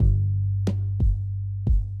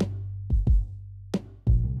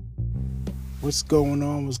What's going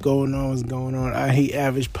on? What's going on? What's going on? I Hate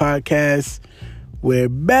Average Podcast. We're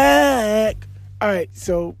back. All right,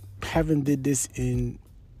 so haven't did this in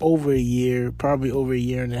over a year, probably over a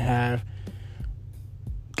year and a half.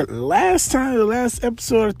 The last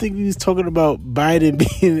episode, I think we was talking about Biden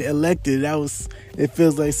being elected. It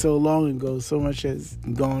feels like so long ago. So much has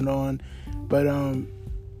gone on. But I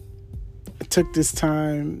took this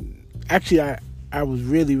time. Actually, I was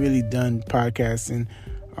really done podcasting.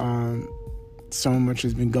 So much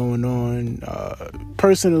has been going on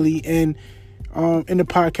personally and in the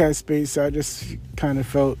podcast space. I just kind of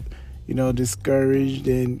felt, discouraged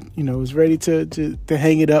and, was ready to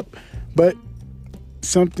hang it up. But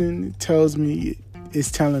something is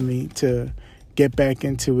telling me to get back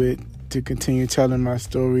into it, to continue telling my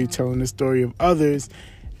story, telling the story of others.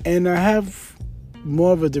 And I have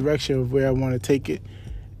more of a direction of where I want to take it.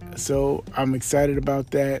 So I'm excited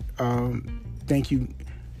about that. Thank you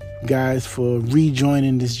guys for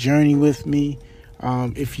rejoining this journey with me.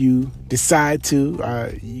 If you decide to,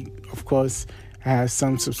 of course, I have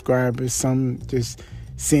some subscribers, some just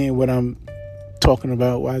seeing what I'm talking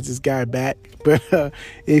about. Why is this guy back? But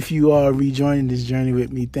if you are rejoining this journey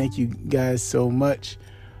with me, thank you guys so much.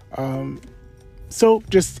 So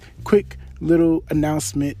just quick little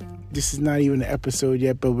announcement. This is not even an episode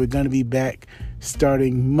yet, but we're going to be back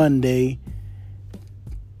starting Monday.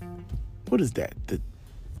 What is that?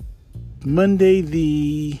 Monday,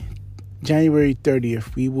 the January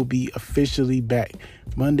 30th, we will be officially back.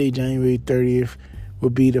 Monday, January 30th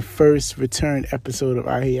will be the first return episode of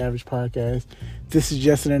I Hate Average Podcast. This is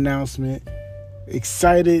just an announcement.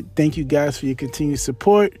 Excited. Thank you guys for your continued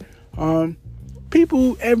support.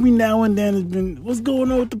 People every now and then has been, what's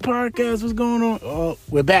going on with the podcast? What's going on? Oh,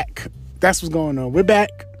 we're back. That's what's going on. We're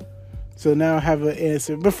back. So now I have an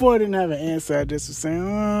answer. Before I didn't have an answer. I just was saying,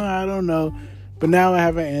 I don't know. But now I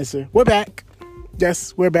have an answer. We're back.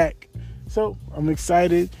 Yes, we're back. So I'm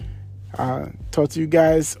excited. Talk to you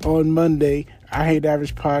guys on Monday. I Hate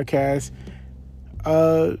Average Podcast.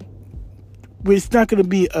 It's not going to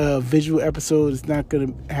be a visual episode. It's not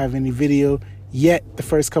going to have any video yet, the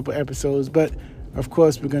first couple episodes. But, of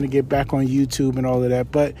course, we're going to get back on YouTube and all of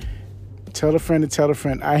that. But tell a friend to tell a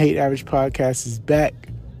friend. I Hate Average Podcast is back.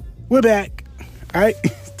 We're back. All right.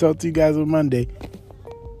 Talk to you guys on Monday.